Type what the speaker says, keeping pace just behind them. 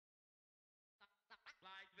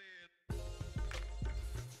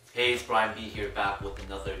Hey, it's Brian B here, back with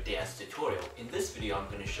another dance tutorial. In this video, I'm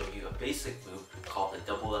going to show you a basic move called the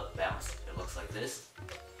double up bounce. It looks like this.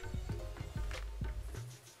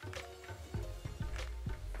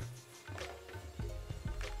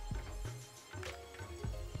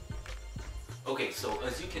 Okay, so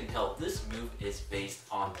as you can tell, this move is based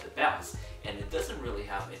on the bounce, and it doesn't really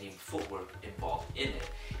have any footwork involved in it.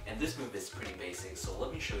 And this move is pretty basic, so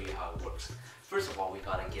let me show you how it works. First of all, we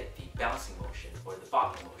gotta get the bouncing motion or the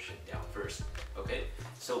bopping motion down first. Okay,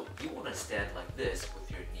 so you want to stand like this with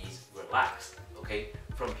your knees relaxed. Okay,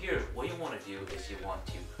 from here, what you want to do is you want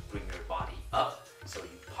to bring your body up, so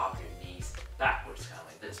you pop your knees backwards, kind of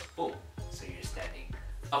like this. Boom. So you're standing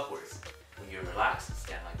upwards. When you're relaxed,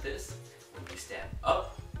 stand like this. When you stand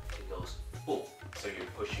up, it goes boom. So you're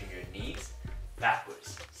pushing your knees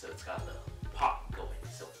backwards. So it's got the pop going.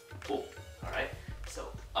 So boom. Alright? So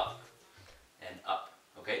up and up.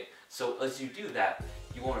 Okay? So as you do that,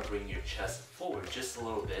 you want to bring your chest forward just a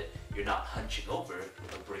little bit. You're not hunching over,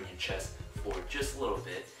 but bring your chest forward just a little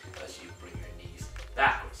bit as you bring your knees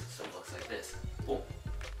backwards. So it looks like this. Boom.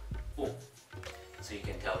 Boom. So you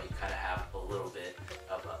can tell you kind of have a little bit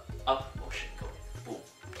of a up motion going. Boom.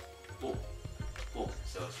 Boom, boom.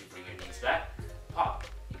 So as you bring your knees back, pop,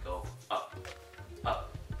 you go up,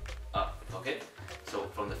 up, up. Okay? So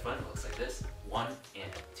from the front, it looks like this. 1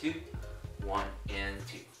 and 2, 1 and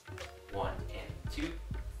 2, 1 and 2,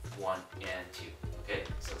 1 and 2. Okay?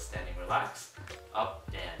 So standing relaxed, up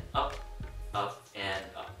and up, up and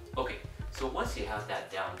up. Okay, so once you have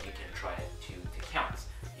that down, you can try it to counts.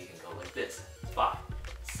 You can go like this. 5,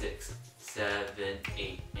 6, 7,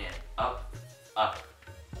 8, and up, up.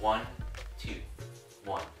 1, 2,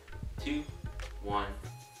 1, 2, 1,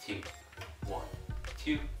 2, 1,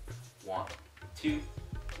 2, 1, 2,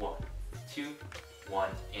 1, 2, 1,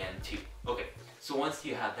 and 2. Okay, so once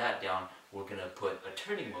you have that down, we're gonna put a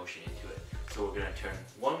turning motion into it. So we're gonna turn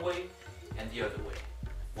one way and the other way,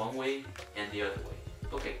 one way and the other way.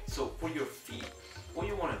 Okay, so for your feet, what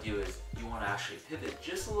you want to do is you want to actually pivot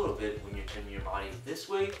just a little bit. When you're turning your body this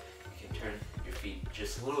way, you can turn your feet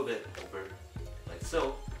just a little bit over like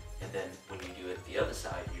so. And then when you do it the other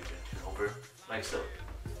side, you're going to turn over like so.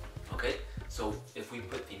 Okay, so if we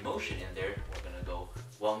put the motion in there, we're going to go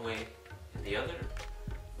one way and the other,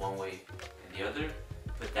 one way and the other.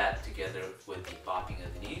 Put that together with the bopping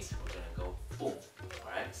of the knees, we're going to go boom.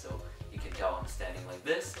 Alright, so you can tell I'm standing like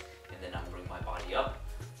this, and then I'm bringing my body up,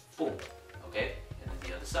 boom. Okay, and then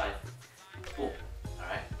the other side, boom.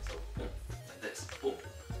 Alright, so boom, like this, boom.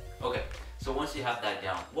 Okay. So once you have that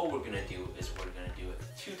down, what we're going to do is we're going to do it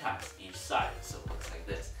 2 times each side. So it looks like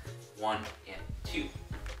this. 1 and 2.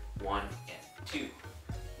 1 and 2.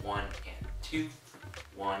 1 and 2.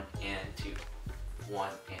 1 and 2. 1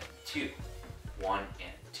 and 2. 1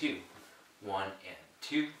 and 2. 1 and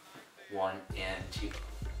 2. 1 and 2.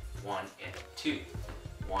 1 and 2.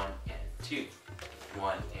 1 and 2.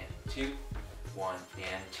 1 and 2. 1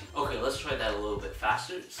 and 2. Okay, let's try that a little bit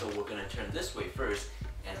faster. So we're going to turn this way first.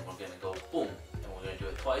 And we're going to go boom, and we're going to do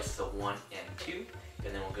it twice, so 1 and 2,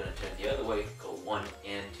 and then we're going to turn the other way, go 1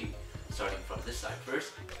 and 2, starting from this side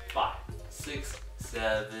first. 5, 6,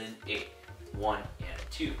 7, 8, 1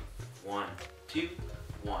 and 2, 1, 2,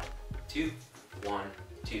 1, 2, 1,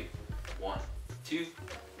 2, 1, 2,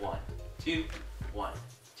 1, 2, 1,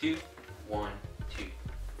 2, 1,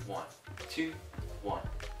 2, 1, 2, 1,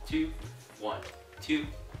 2, 1, 2,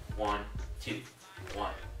 1, 2,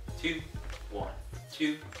 1, 2, 1,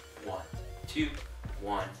 2, 1, 2,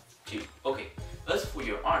 1, 2. Okay, as for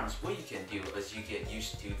your arms, what you can do as you get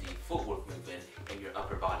used to the footwork movement and your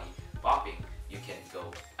upper body bopping, you can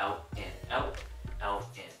go out and out, out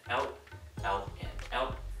and out, out and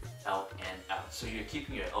out, out and out. So you're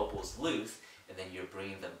keeping your elbows loose, and then you're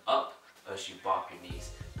bringing them up as you bop your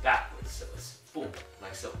knees backwards. So it's boom,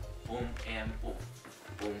 like so. Boom and boom,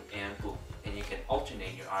 boom and boom. And you can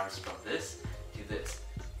alternate your arms from this to this.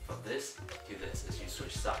 From this to this as you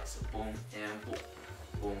switch sides. So boom and boom,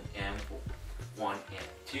 boom and boom. 1 and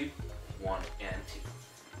 2, 1 and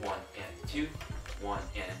 2, 1 and 2, 1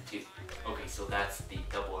 and 2. Okay, so that's the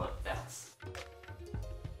double up